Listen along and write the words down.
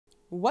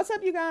What's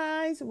up, you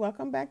guys?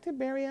 Welcome back to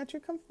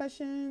Bariatric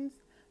Confessions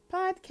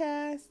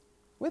podcast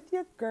with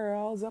your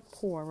girl,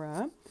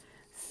 Zipporah.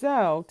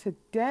 So,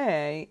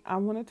 today I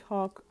want to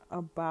talk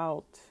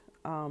about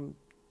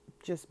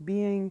just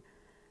being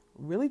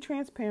really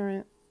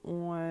transparent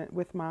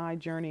with my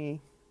journey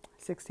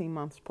 16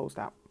 months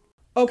post-op.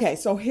 Okay,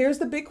 so here's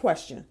the big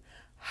question.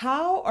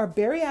 How are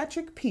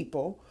bariatric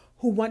people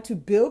who want to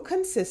build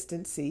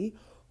consistency,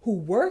 who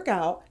work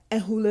out,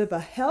 and who live a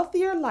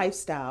healthier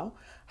lifestyle,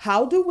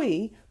 how do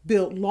we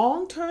build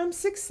long-term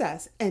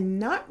success and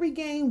not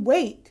regain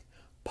weight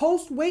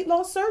post-weight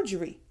loss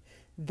surgery?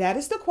 That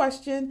is the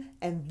question,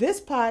 and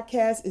this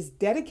podcast is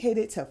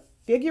dedicated to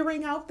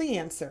figuring out the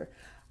answer.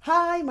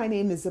 Hi, my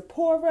name is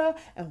Zipporah,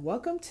 and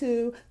welcome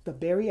to the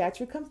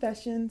Bariatric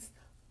Confessions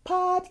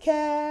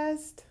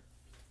podcast.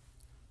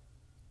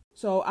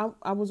 So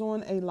I was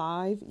on a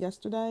live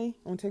yesterday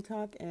on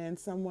TikTok, and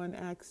someone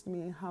asked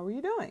me, how are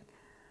you doing,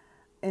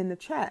 in the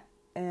chat.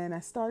 And I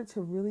started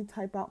to really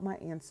type out my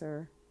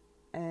answer,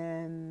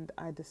 and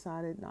I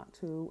decided not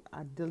to.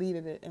 I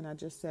deleted it, and I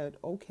just said,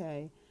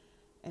 okay.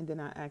 And then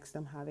I asked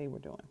them how they were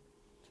doing.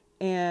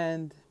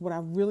 And what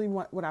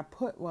I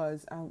put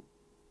was,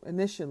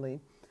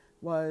 initially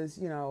was,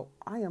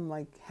 I am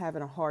like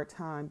having a hard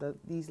time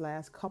these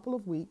last couple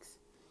of weeks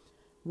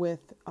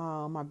with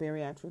my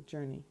bariatric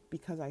journey,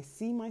 because I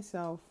see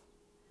myself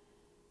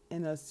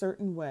in a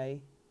certain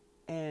way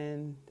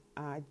and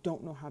I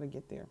don't know how to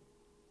get there.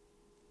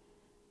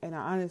 And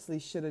I honestly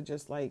should have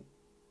just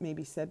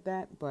maybe said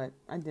that, but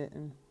I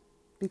didn't,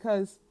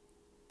 because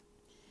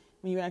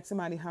when you ask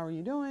somebody, how are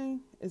you doing?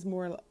 It's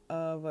more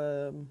of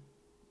a,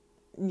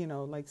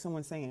 like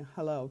someone saying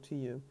hello to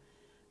you,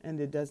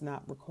 and it does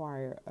not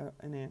require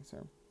an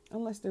answer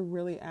unless they're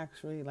really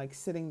actually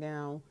sitting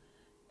down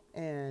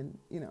and,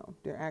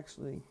 they're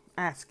actually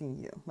asking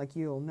you,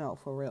 you'll know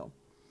for real.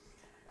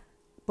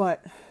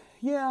 But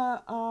yeah,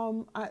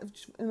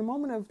 in a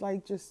moment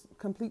of just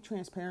complete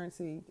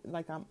transparency,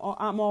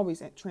 I'm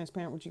always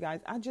transparent with you guys.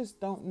 I just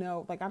don't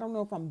know. I don't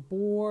know if I'm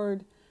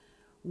bored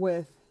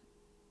with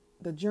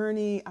the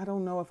journey. I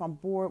don't know if I'm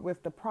bored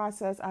with the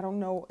process. I don't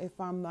know if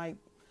I'm I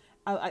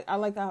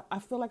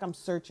feel like I'm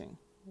searching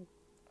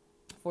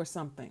for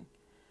something,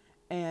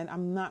 and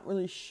I'm not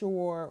really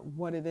sure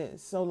what it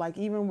is. So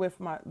even with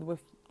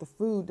the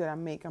food that I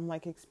make, I'm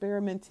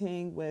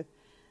experimenting with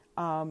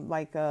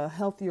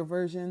healthier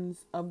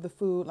versions of the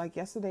food.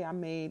 Yesterday I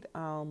made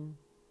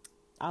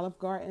Olive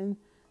Garden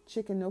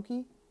chicken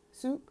gnocchi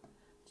soup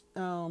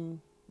in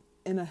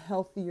a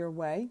healthier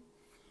way,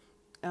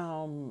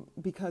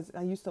 because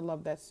I used to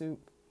love that soup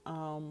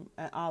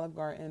at Olive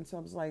Garden. So I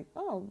was like,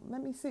 oh,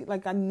 let me see.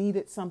 I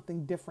needed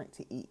something different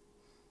to eat.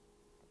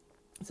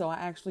 So I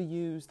actually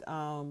used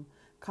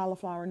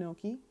cauliflower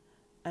gnocchi,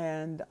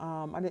 and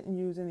I didn't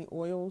use any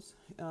oils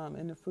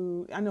in the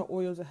food. I know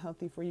oils are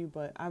healthy for you,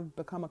 but I've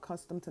become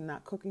accustomed to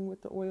not cooking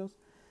with the oils,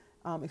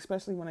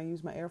 especially when I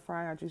use my air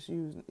fryer. I just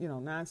use,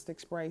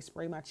 nonstick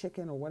spray my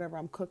chicken or whatever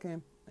I'm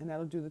cooking, and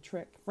that'll do the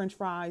trick. French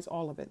fries,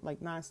 all of it,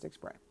 nonstick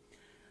spray.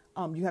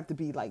 You have to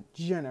be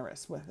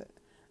generous with it.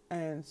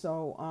 And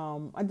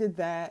so I did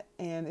that,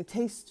 and it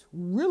tastes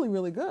really,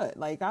 really good.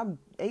 I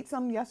ate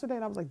some yesterday,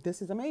 and I was like,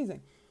 this is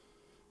amazing.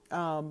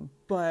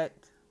 But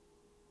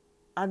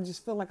I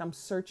just feel like I'm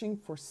searching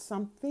for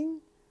something,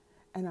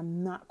 and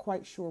I'm not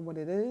quite sure what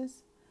it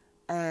is.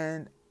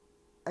 And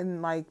in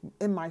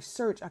my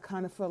search, I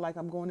kind of feel like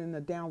I'm going in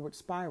a downward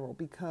spiral,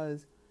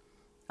 because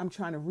I'm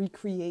trying to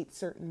recreate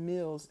certain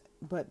meals,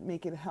 but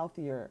make it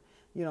healthier.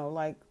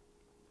 I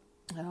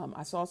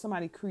saw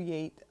somebody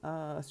create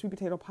a sweet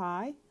potato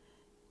pie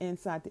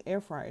inside the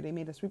air fryer. They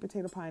made a sweet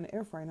potato pie in the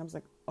air fryer, and I was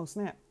like, oh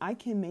snap, I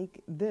can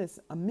make this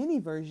a mini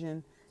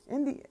version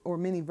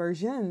mini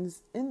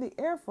versions in the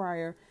air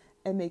fryer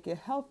and make it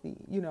healthy,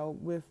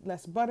 with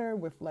less butter,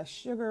 with less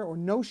sugar or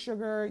no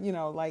sugar,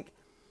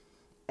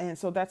 and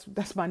so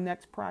that's my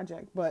next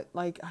project. But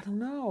I don't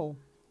know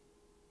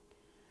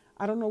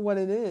what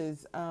it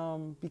is,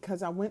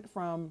 because I went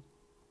from,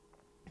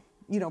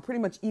 pretty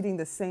much eating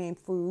the same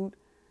food,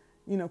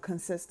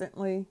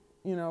 consistently,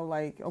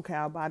 okay,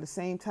 I'll buy the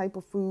same type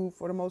of food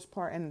for the most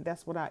part, and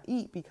that's what I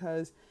eat,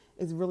 because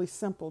it's really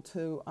simple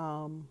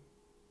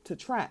to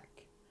track.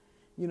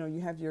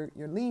 You have your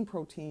lean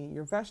protein,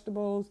 your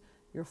vegetables,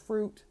 your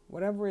fruit,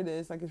 whatever it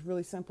is. It's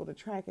really simple to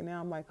track. And now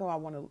I'm like,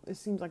 oh, it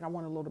seems like I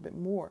want a little bit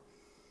more.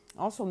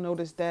 I also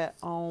noticed that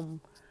so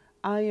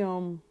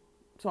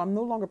I'm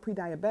no longer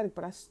pre-diabetic,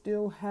 but I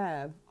still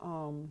have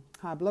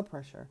high blood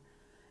pressure.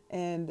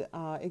 And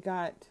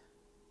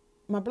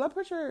my blood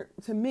pressure,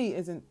 to me,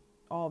 isn't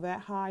all that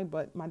high,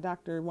 but my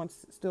doctor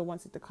still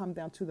wants it to come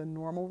down to the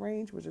normal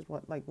range, which is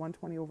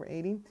 120 over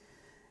 80.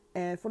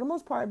 And for the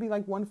most part, it'd be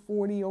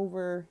 140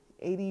 over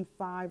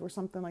 85 or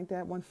something like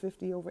that,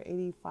 150 over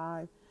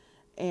 85.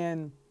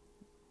 And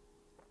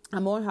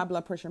I'm on high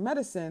blood pressure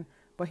medicine,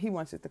 but he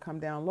wants it to come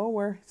down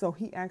lower. So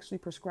he actually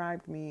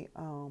prescribed me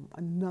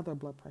another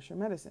blood pressure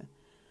medicine.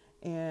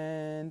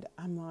 And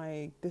I'm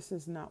like, this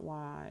is not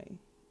why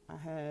I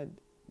had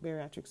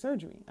bariatric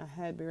surgery. I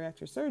had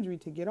bariatric surgery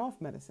to get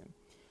off medicine.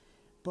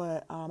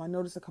 But I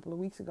noticed a couple of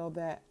weeks ago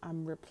that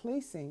I'm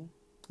replacing,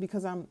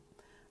 because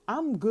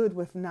I'm good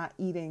with not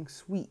eating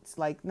sweets,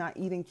 like not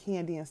eating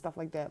candy and stuff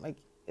like that. Like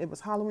it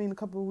was Halloween a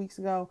couple of weeks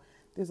ago.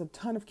 There's a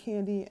ton of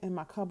candy in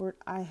my cupboard.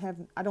 I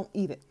don't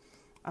eat it.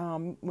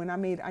 When I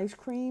made ice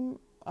cream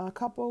a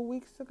couple of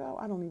weeks ago,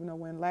 I don't even know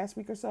when, last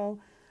week or so,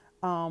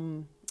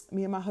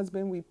 me and my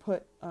husband, we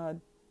put a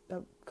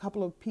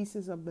couple of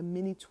pieces of the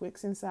mini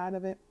Twix inside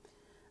of it,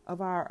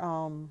 of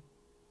our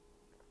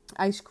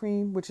ice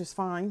cream, which is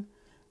fine.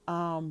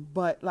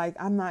 But like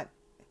I'm not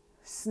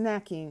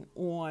snacking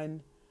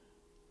on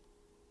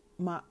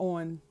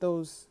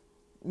those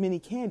mini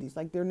candies.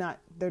 Like they're not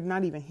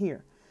even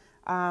here.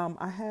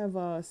 I have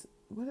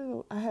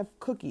I have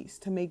cookies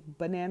to make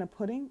banana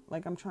pudding.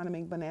 Like I'm trying to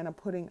make banana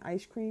pudding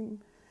ice cream.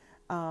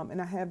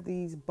 And I have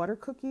these butter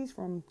cookies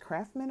from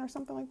Kraftman or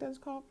something like that it's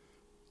called.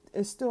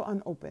 It's still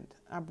unopened.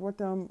 I bought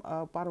them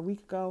about a week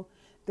ago.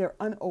 They're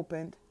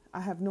unopened.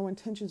 I have no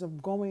intentions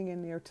of going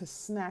in there to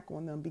snack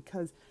on them,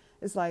 because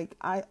it's like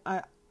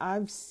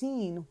I've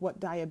seen what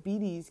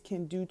diabetes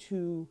can do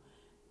to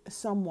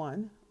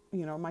someone,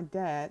 my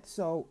dad.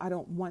 So I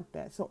don't want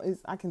that. So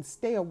I can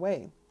stay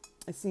away.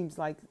 It seems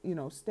like,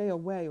 stay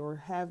away, or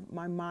have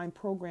my mind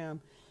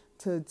programmed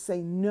to say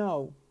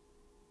no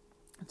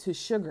to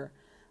sugar.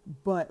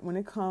 But when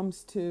it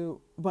comes to,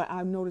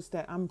 I've noticed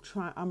that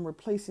I'm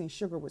replacing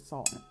sugar with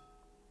salt.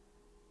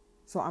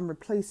 So I'm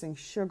replacing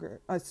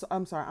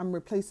I'm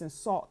replacing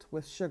salt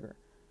with sugar.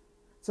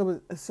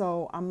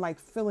 So I'm like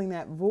filling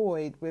that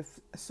void with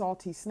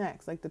salty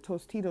snacks, like the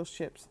Tostitos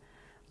chips.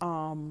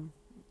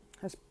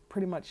 That's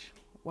pretty much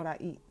what I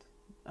eat.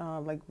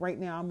 Like right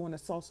now I'm on a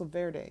salsa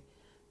verde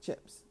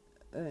chips.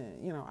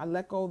 I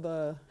let go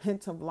the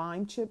hint of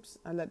lime chips.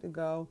 I let it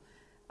go.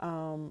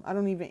 I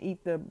don't even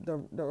eat the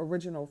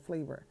original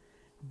flavor,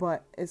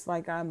 but it's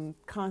like I'm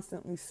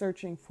constantly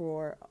searching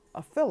for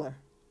a filler.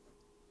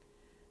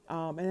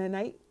 And at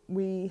night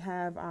we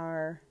have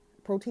our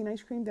protein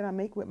ice cream that I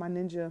make with my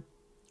Ninja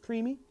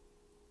Creamy,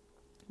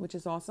 which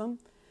is awesome.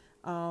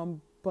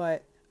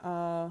 But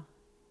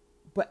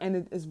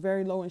it is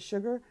very low in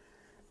sugar,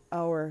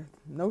 or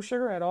no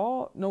sugar at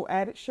all, no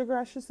added sugar,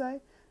 I should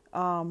say.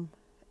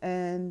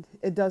 And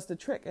it does the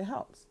trick. It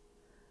helps.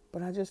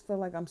 But I just feel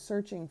like I'm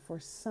searching for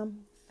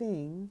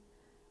something,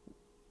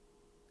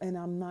 and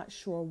I'm not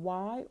sure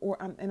why,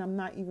 and I'm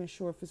not even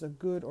sure if it's a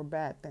good or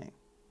bad thing,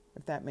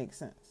 if that makes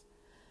sense.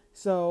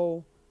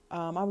 So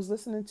I was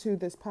listening to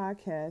this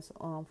podcast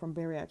from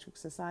Bariatric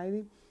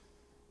Society,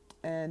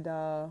 and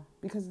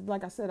because,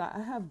 like I said,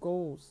 I have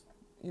goals.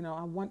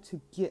 I want to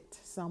get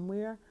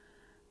somewhere,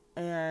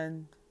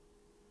 and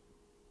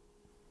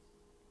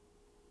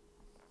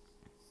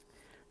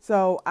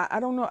so I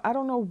don't know. I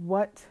don't know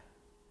what.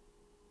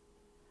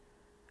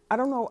 I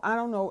don't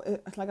know.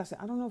 Like I said,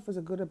 I don't know if it's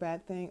a good or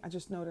bad thing. I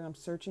just know that I'm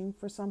searching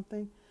for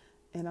something,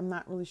 and I'm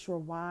not really sure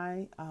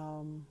why.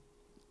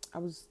 I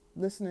was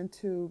listening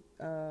to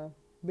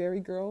Berry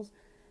Girls,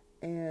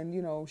 and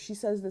she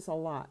says this a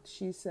lot.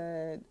 She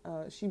said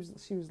she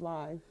was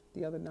live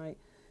the other night,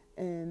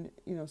 and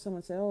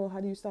someone said, "Oh, how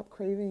do you stop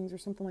cravings?" or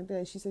something like that.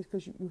 And she says,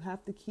 "Because you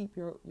have to keep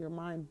your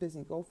mind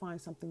busy. Go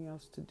find something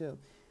else to do."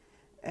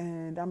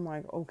 And I'm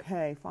like,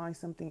 okay, find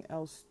something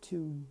else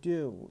to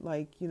do.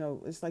 Like,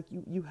 it's like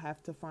you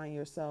have to find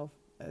yourself,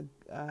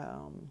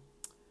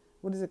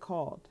 what is it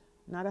called?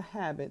 Not a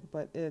habit,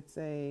 but it's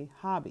a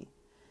hobby.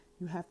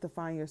 You have to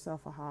find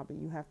yourself a hobby.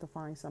 You have to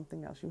find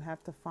something else. You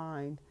have to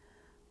find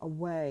a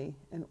way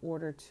in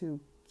order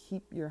to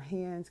keep your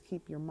hands,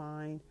 keep your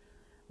mind,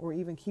 or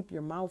even keep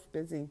your mouth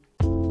busy.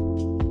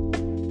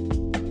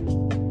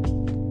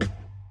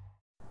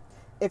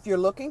 If you're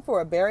looking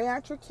for a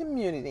bariatric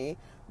community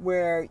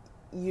where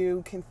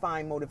you can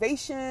find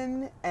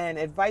motivation and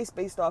advice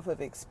based off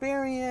of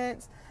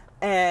experience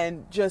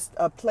and just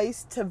a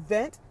place to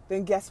vent,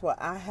 then guess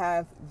what? I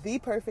have the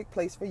perfect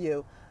place for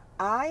you.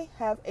 I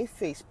have a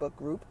Facebook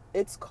group.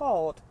 It's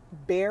called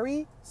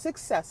Bari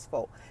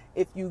Successful.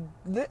 If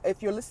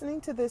you're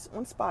listening to this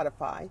on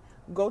Spotify,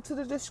 go to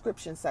the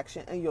description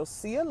section and you'll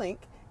see a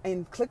link,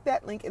 and click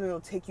that link and it'll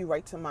take you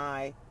right to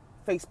my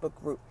Facebook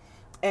group.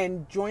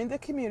 And join the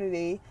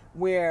community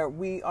where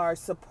we are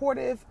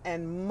supportive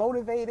and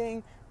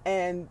motivating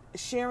and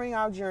sharing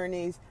our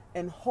journeys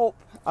in hope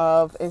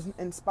of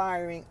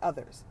inspiring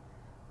others.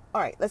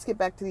 All right, let's get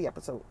back to the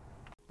episode.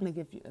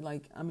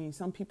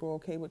 Some people are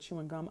okay with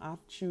chewing gum.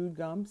 I've chewed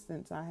gum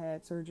since I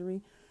had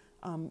surgery.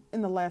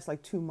 In the last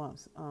 2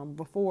 months.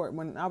 Before,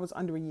 when I was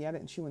under a year, I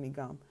didn't chew any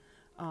gum.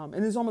 And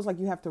it's almost like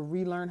you have to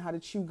relearn how to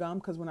chew gum,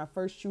 because when I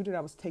first chewed it,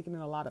 I was taking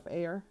in a lot of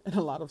air and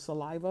a lot of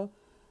saliva.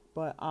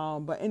 But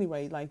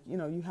anyway,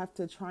 you have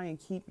to try and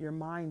keep your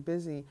mind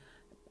busy.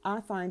 I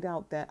found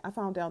out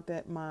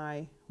that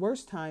my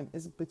worst time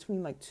is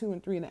between 2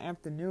 and 3 in the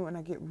afternoon, and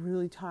I get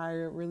really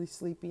tired, really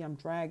sleepy. I'm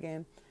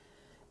dragging,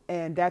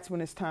 and that's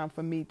when it's time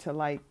for me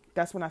to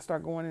that's when I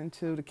start going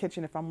into the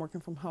kitchen if I'm working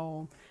from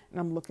home and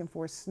I'm looking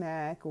for a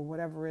snack or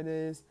whatever it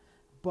is.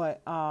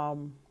 But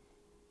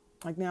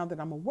like now that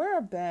I'm aware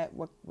of that,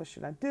 what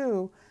should I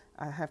do?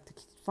 I have to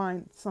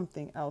find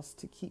something else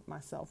to keep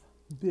myself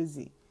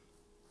busy,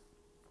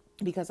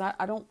 because I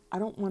don't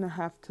want to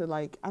have to,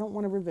 like, I don't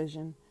want a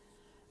revision,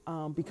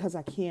 because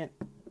I can't,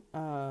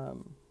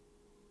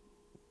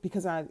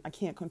 because I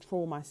can't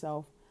control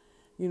myself,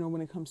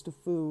 when it comes to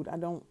food. I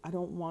don't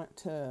want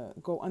to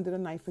go under the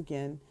knife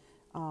again.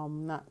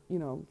 Not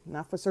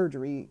for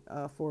surgery,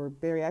 for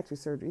bariatric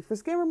surgery, for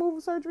skin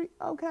removal surgery.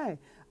 Okay.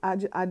 I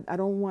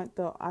don't want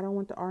the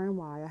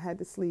RNY. I had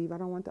the sleeve. I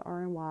don't want the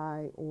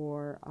RNY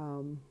or,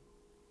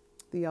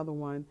 the other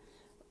one.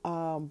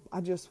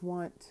 I just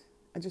want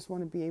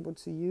to be able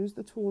to use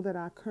the tool that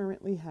I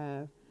currently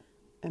have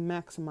and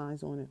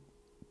maximize on it.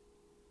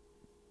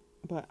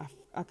 But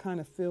I kind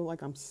of feel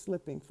like I'm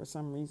slipping for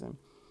some reason.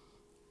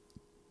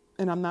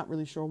 And I'm not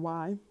really sure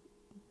why.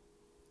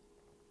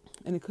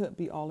 And it could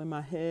be all in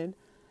my head.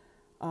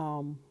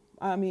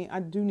 I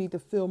do need to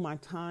fill my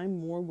time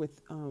more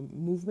with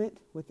movement,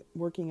 with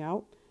working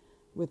out,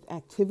 with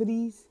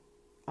activities.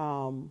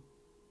 And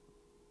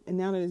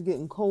now that it's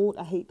getting cold,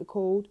 I hate the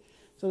cold.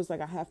 So it's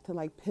like I have to,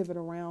 like, pivot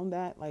around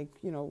that, like,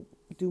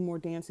 do more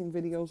dancing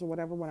videos or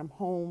whatever when I'm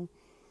home.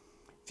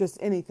 Just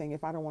anything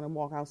if I don't want to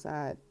walk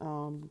outside.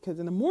 Because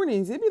in the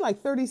mornings, it'd be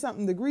like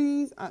 30-something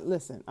degrees.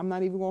 Listen, I'm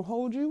not even going to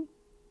hold you.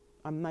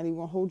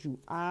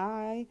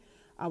 I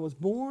was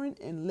born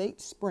in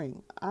late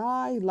spring.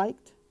 I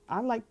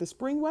like the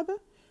spring weather.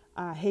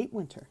 I hate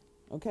winter.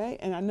 Okay.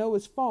 And I know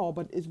it's fall,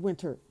 but it's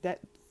winter. That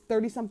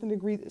 30-something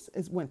degrees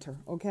is winter.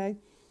 Okay.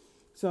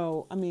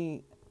 So, I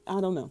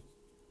don't know.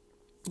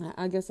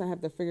 I guess I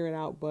have to figure it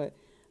out, but,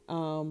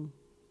 I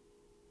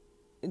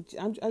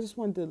just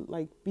wanted to,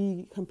 like,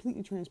 be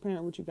completely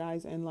transparent with you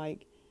guys. And,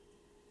 like,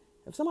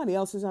 if somebody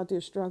else is out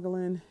there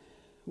struggling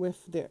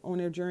on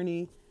their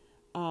journey,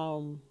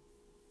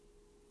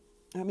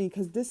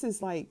 because this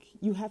is like,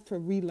 you have to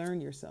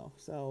relearn yourself.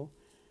 So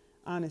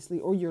honestly,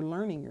 or you're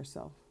learning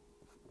yourself.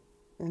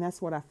 And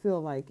that's what I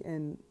feel like.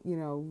 And,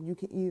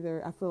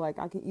 I feel like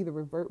I can either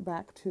revert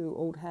back to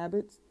old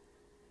habits,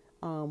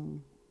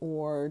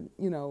 or,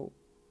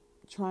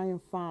 try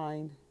and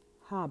find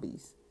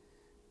hobbies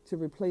to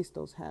replace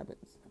those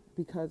habits.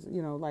 Because,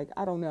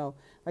 I don't know,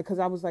 like, cause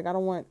I was like, I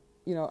don't want,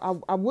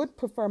 I would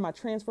prefer my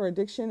transfer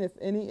addiction,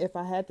 if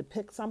I had to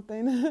pick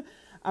something.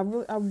 I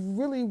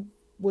really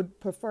would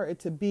prefer it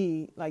to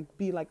be like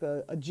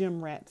a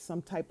gym rat,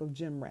 some type of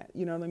gym rat.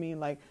 You know what I mean?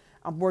 Like,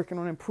 I'm working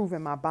on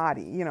improving my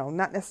body,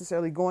 not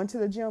necessarily going to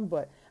the gym,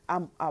 but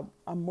I'm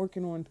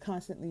working on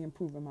constantly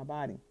improving my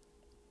body.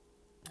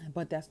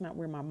 But that's not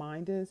where my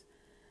mind is.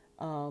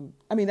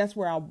 That's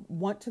where I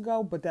want to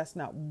go, but that's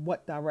not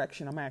what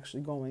direction I'm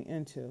actually going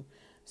into.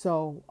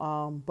 So,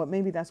 but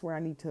maybe that's where I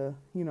need to,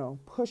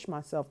 push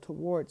myself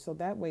towards. So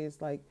that way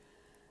it's like,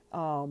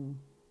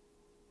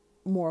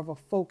 more of a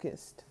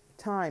focused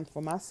time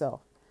for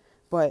myself.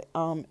 But,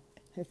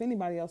 if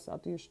anybody else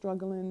out there is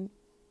struggling,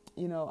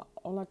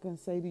 all I can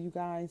say to you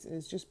guys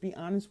is just be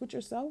honest with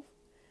yourself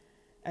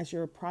as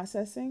you're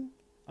processing,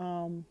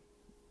 along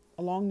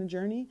the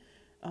journey.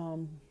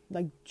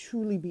 Like,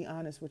 truly be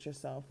honest with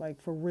yourself,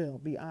 like, for real,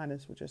 be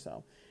honest with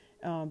yourself.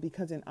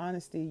 Because in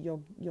honesty,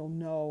 you'll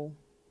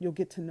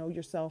get to know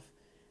yourself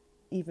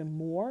even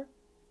more,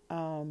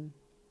 and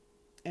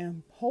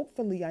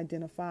hopefully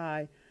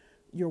identify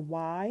your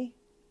why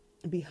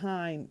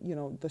behind,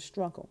 the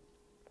struggle.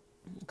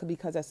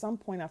 Because at some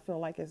point I feel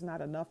like it's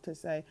not enough to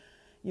say,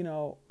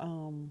 to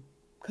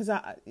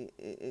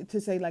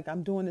say, like,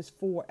 I'm doing this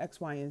for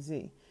X, Y, and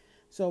Z.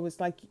 So it's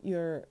like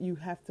you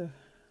have to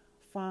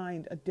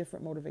find a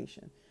different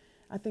motivation.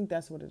 I think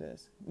that's what it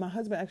is. My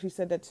husband actually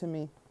said that to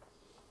me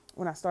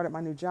when I started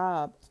my new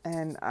job,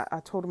 and I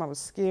told him I was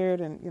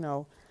scared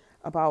and,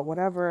 about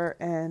whatever.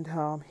 And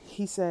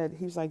he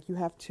was like, you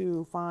have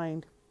to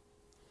find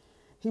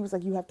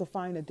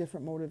a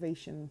different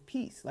motivation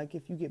piece. Like,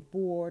 if you get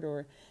bored,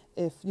 or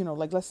if,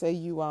 like, let's say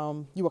you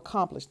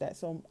accomplish that.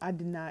 So I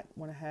did not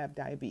want to have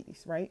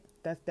diabetes, right?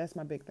 That's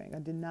my big thing. I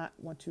did not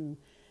want to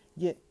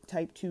get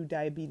type 2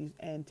 diabetes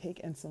and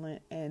take insulin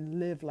and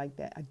live like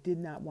that. I did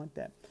not want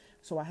that.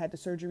 So I had the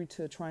surgery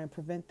to try and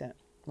prevent that,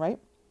 right?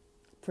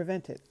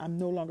 Prevent it. I'm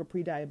no longer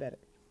pre-diabetic.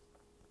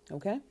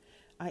 Okay?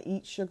 I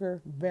eat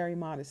sugar very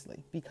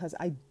modestly because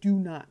I do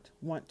not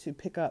want to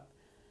pick up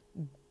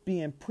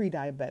being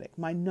pre-diabetic.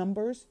 My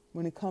numbers,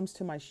 when it comes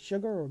to my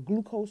sugar or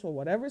glucose or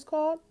whatever it's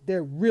called,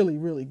 they're really,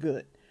 really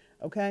good.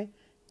 Okay?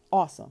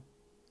 Awesome.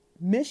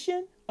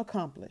 Mission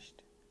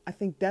accomplished. I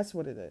think that's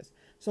what it is.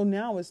 So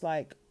now it's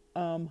like,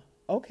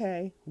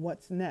 okay,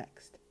 what's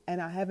next? And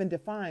I haven't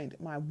defined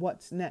my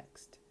what's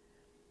next.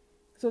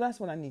 So that's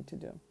what I need to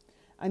do.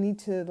 I need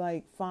to,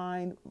 like,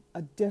 find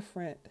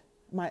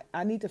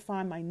I need to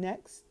find my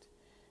next,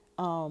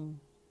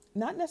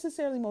 not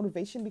necessarily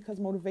motivation, because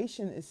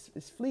motivation is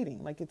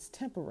fleeting, like, it's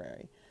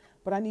temporary,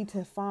 but I need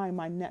to find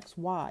my next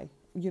why.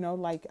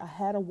 Like, I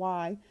had a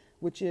why,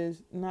 which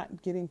is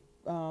not getting,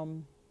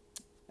 on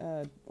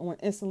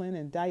insulin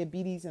and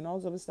diabetes and all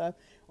this other stuff.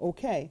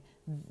 Okay,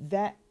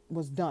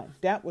 was done.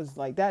 That is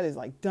like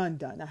done.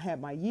 I had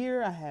my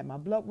year, I had my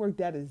blood work,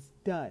 that is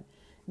done.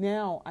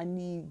 Now I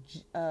need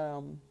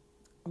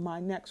my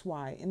next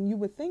why. And you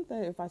would think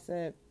that if I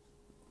said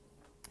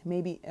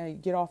maybe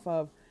get off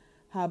of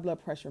high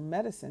blood pressure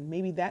medicine,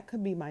 maybe that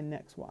could be my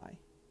next why.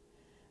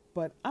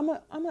 But I'm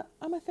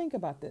a think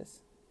about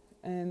this,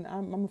 and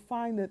I'm gonna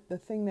find the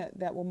thing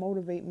that will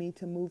motivate me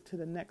to move to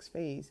the next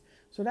phase,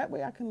 so that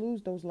way I can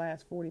lose those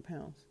last 40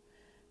 pounds,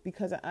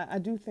 because I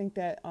do think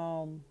that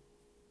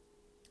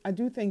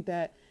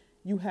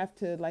you have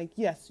to, like,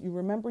 yes, you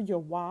remember your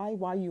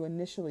why you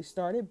initially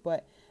started,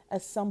 but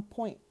at some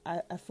point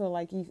I feel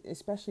like,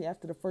 especially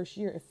after the first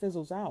year, it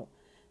fizzles out.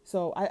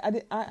 So I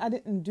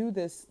didn't do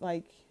this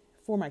like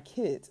for my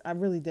kids. I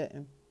really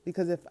didn't,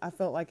 because if I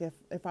felt like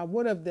if I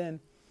would have, then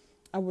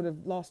I would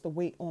have lost the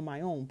weight on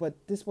my own. But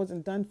this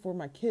wasn't done for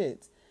my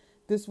kids.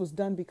 This was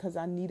done because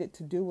I needed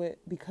to do it,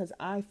 because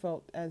I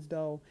felt as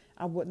though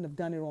I wouldn't have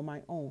done it on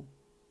my own.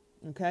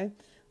 Okay?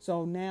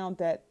 So now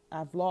that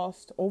I've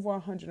lost over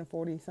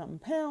 140 something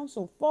pounds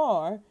so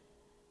far,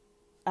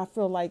 I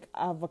feel like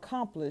I've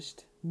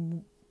accomplished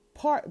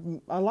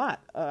a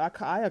lot.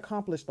 I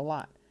accomplished a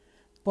lot.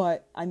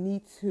 But I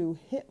need to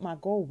hit my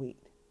goal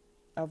weight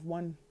of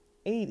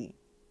 180.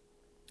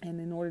 And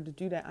in order to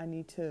do that, I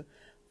need to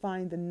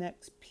find the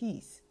next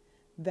piece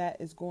that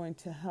is going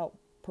to help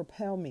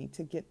propel me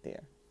to get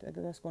there.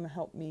 That's going to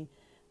help me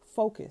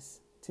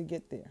focus to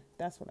get there.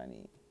 That's what I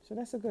need. So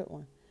that's a good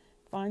one.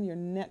 Find your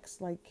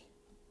next like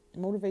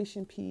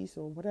motivation piece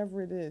or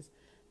whatever it is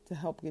to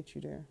help get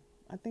you there.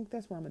 I think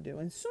that's what I'm gonna do.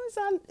 And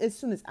as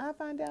soon as I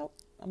find out,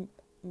 I'm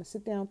gonna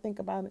sit down, think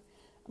about it.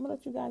 I'm gonna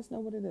let you guys know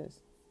what it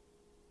is.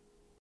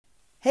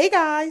 Hey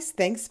guys,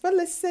 thanks for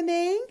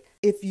listening.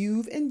 If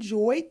you've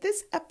enjoyed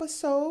this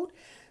episode,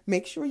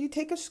 make sure you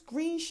take a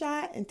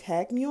screenshot and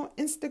tag me on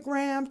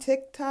Instagram,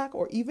 TikTok,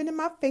 or even in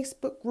my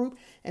Facebook group,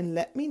 and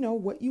let me know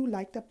what you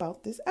liked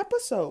about this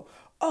episode.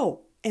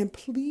 Oh, and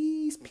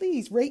please,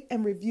 please rate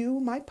and review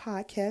my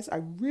podcast. I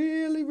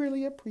really,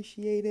 really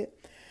appreciate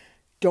it.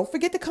 Don't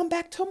forget to come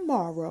back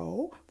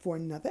tomorrow for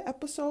another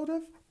episode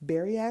of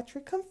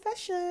Bariatric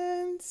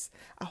Confessions.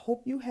 I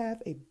hope you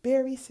have a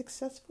very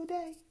successful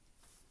day.